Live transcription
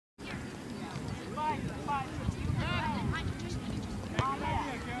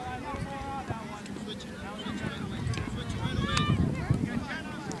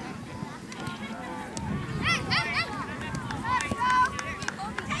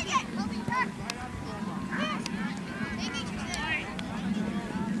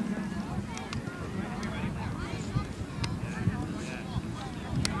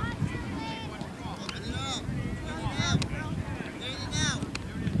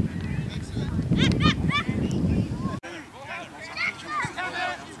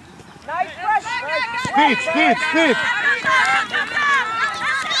Speed.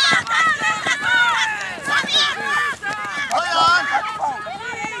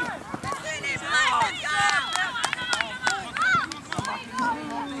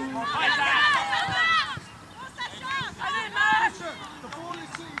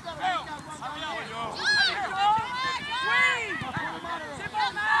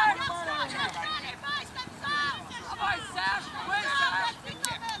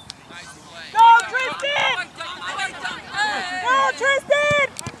 Triston!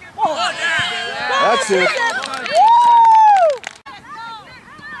 That's it.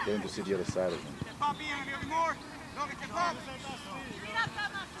 Get him to see the other side of him.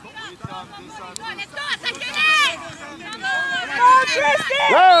 Go, Triston!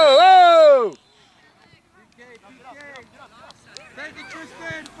 Whoa! Thank you,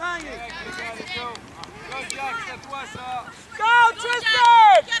 Triston. Bang it. Go, Jack. C'est toi, ça. Go,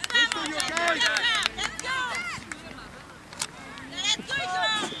 Triston! Triston, you okay?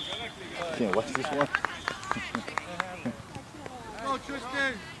 Can't watch this one. Go,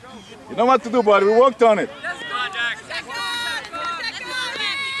 Triston. You know what to do, buddy. We worked on it.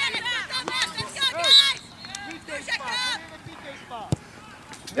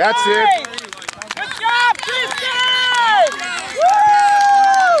 That's it. Good job, Triston! Woo!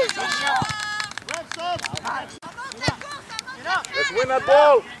 Let's win that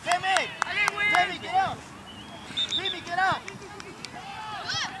ball. Timmy, get up. Timmy, get up.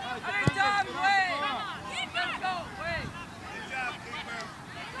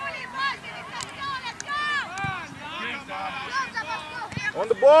 On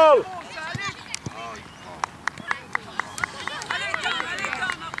the ball.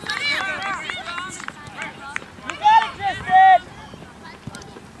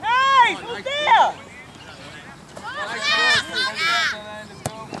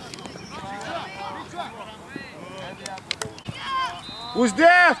 Who's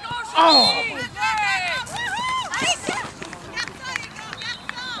there? Oh!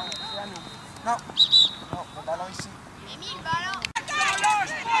 Non, le ballon ici.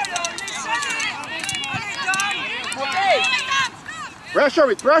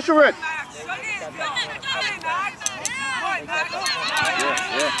 Pressure it.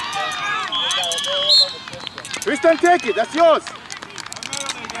 Triston, take it. That's yours.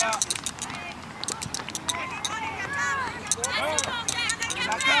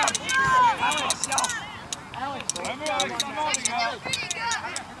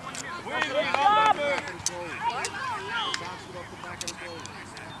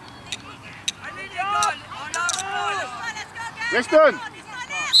 Triston.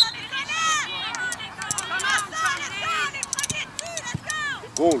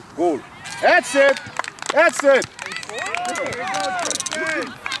 Goal. That's it.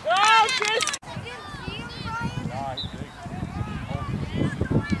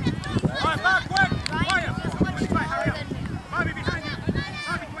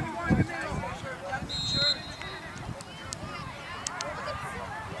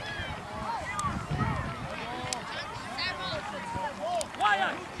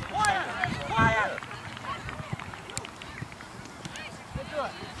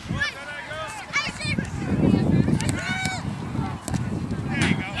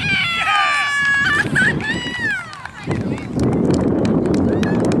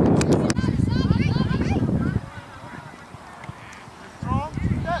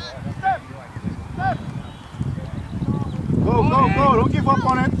 Go. Don't give up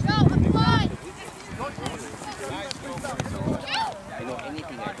on it.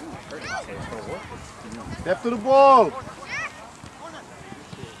 Step to the ball.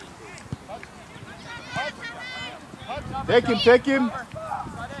 Take him.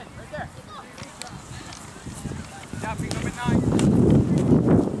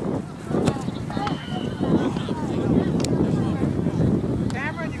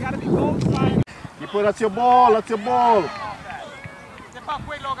 Cameron, you gotta be goal side. Keep it, that's your ball. Step up,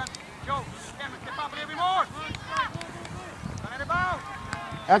 quick, Logan. Joe, Cameron, step up a little bit more.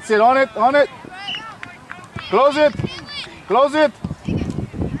 That's it, on it. Close it.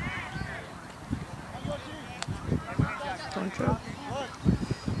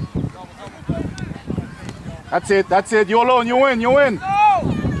 That's it. You alone, you win.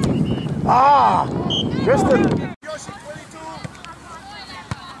 Ah, Triston.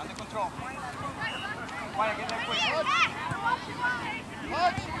 Under control. Get that quick.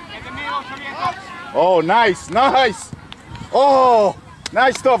 Get the middle, Javier. Oh, nice. Oh,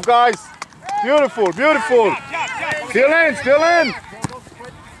 nice stuff, guys. Beautiful. Still in.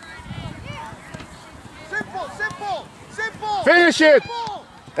 Simple. Finish it.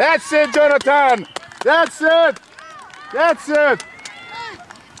 That's it, Jonathan. That's it. That's it.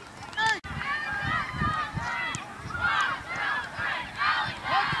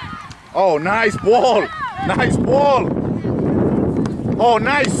 Oh, nice ball. Nice ball. Oh,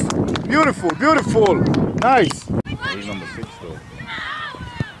 nice. Beautiful, beautiful. Nice. He's number 6 though.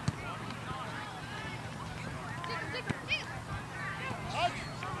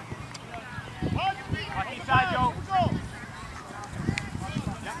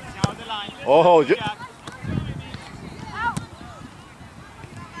 Oh,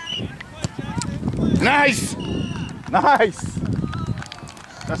 nice. Nice.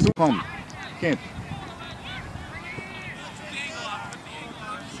 That's the come. Can't.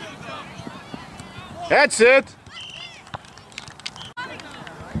 That's it.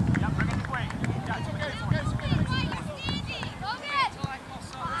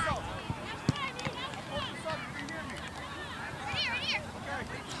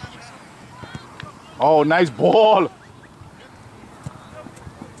 Oh, nice ball.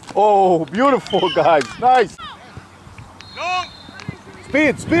 Oh, beautiful, guys. Nice.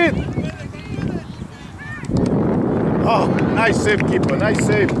 Speed, speed. Oh, nice save, keeper. Nice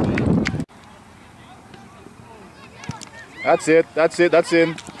save. That's it. That's it. That's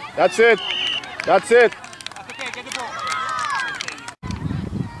in. That's it. That's it. Okay, get the ball.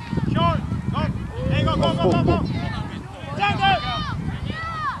 Short. Go. There you go. Go, go, go, go.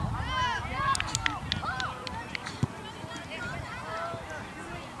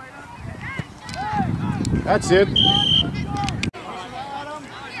 That's it.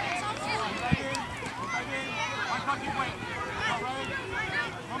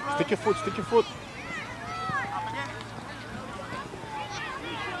 Stick your foot, stick your foot.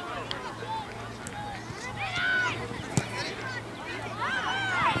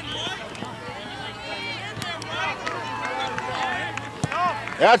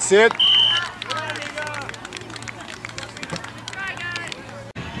 That's it. Pick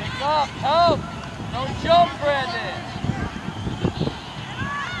up, help. Don't jump, Brandon.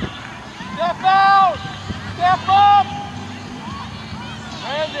 Step out. Step up.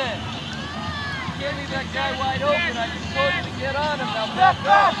 Brandon. You can't leave that guy wide open. I just told you to get on him. Now step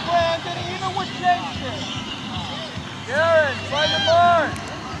up, Brandon, even with Jason. Darren, find the mark.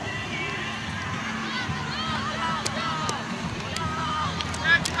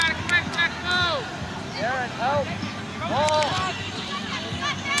 Darren, help. Ball.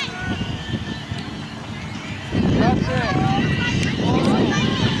 That's it.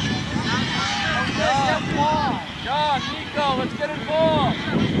 John, Nico, let's get involved.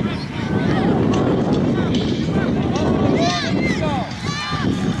 Nico.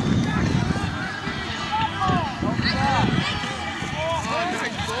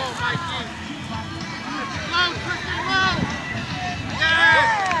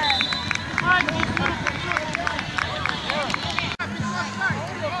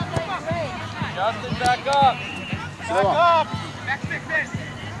 Justin, back up. Back up. Back stick this.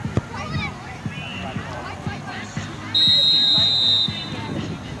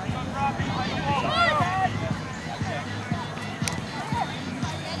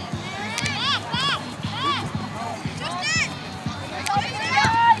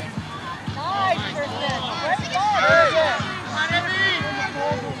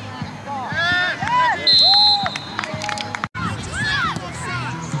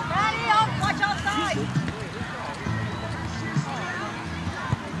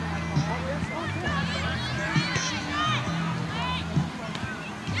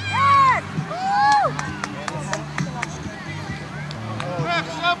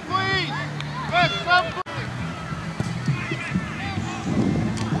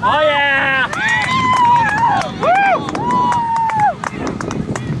 Oh yeah! Woo!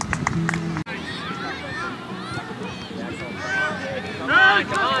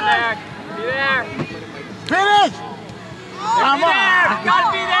 Come on there. Be there. Finish! Come on.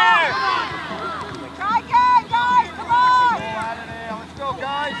 Gotta be there. Try again, guys. Come on. Let's go,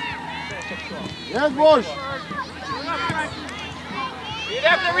 guys. Yes, boys. Be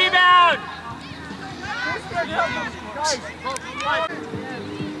there for the rebound.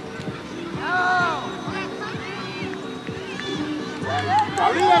 Arriba,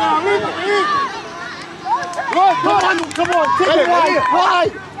 arriba, come on, take it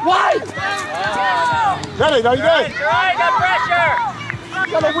wide. Get it, are you good? Right, got pressure.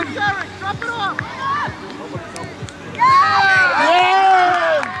 Drop it off.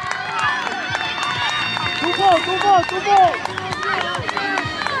 Yeah! Two balls.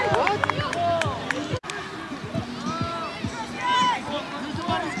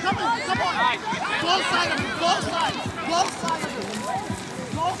 Both sides of it.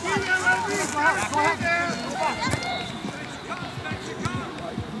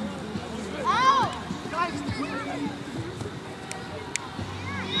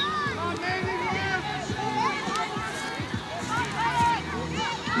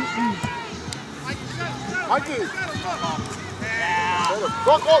 Mikey!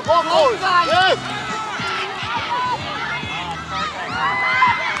 Go, go, go, go! Yes!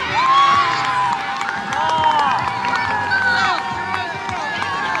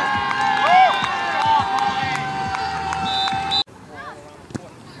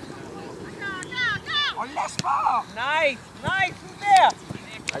 Nice, nice, who's there?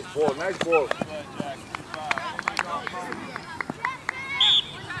 Nice ball, nice ball.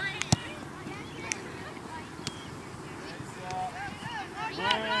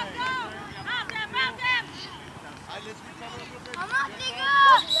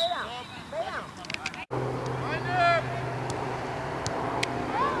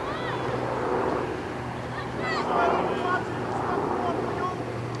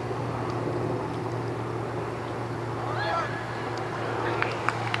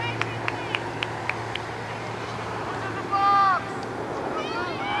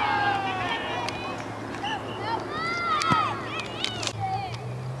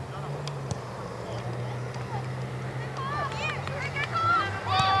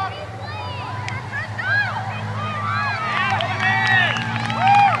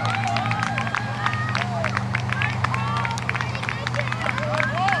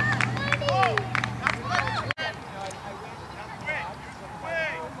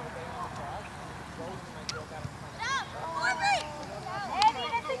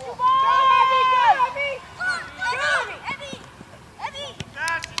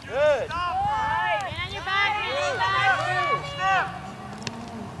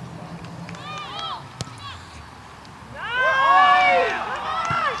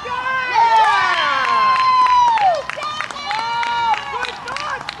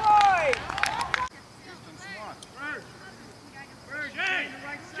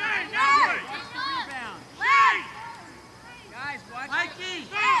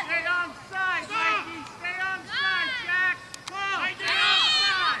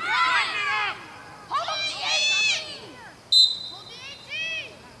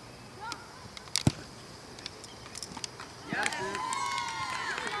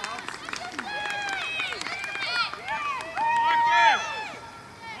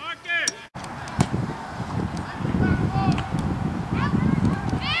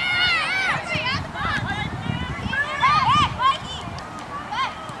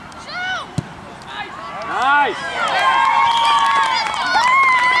 Nice!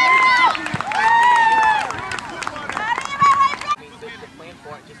 Plan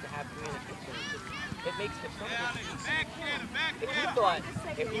for it just to have communication. It makes the fun. If you thought,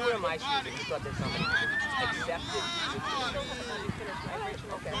 if you were in my shoes and you thought that somebody accepted,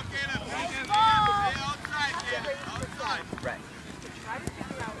 okay. Right.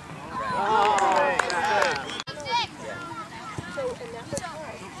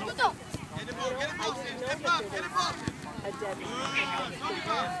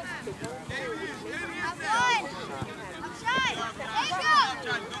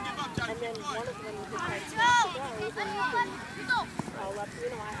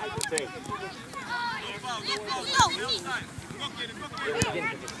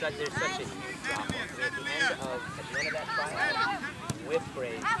 There's such a huge drop off. At the end of that tryout, with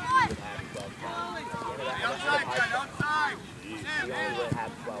grade, we would have 12 pounds. At the end of that tryout, we only would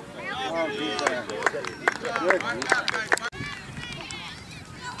have 12 pounds. Oh, good.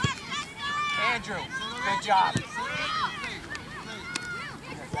 Andrew, good job.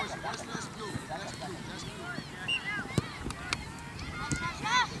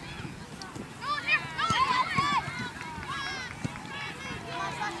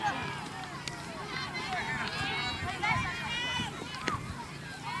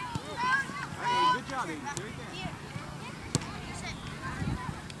 Good job, Jake.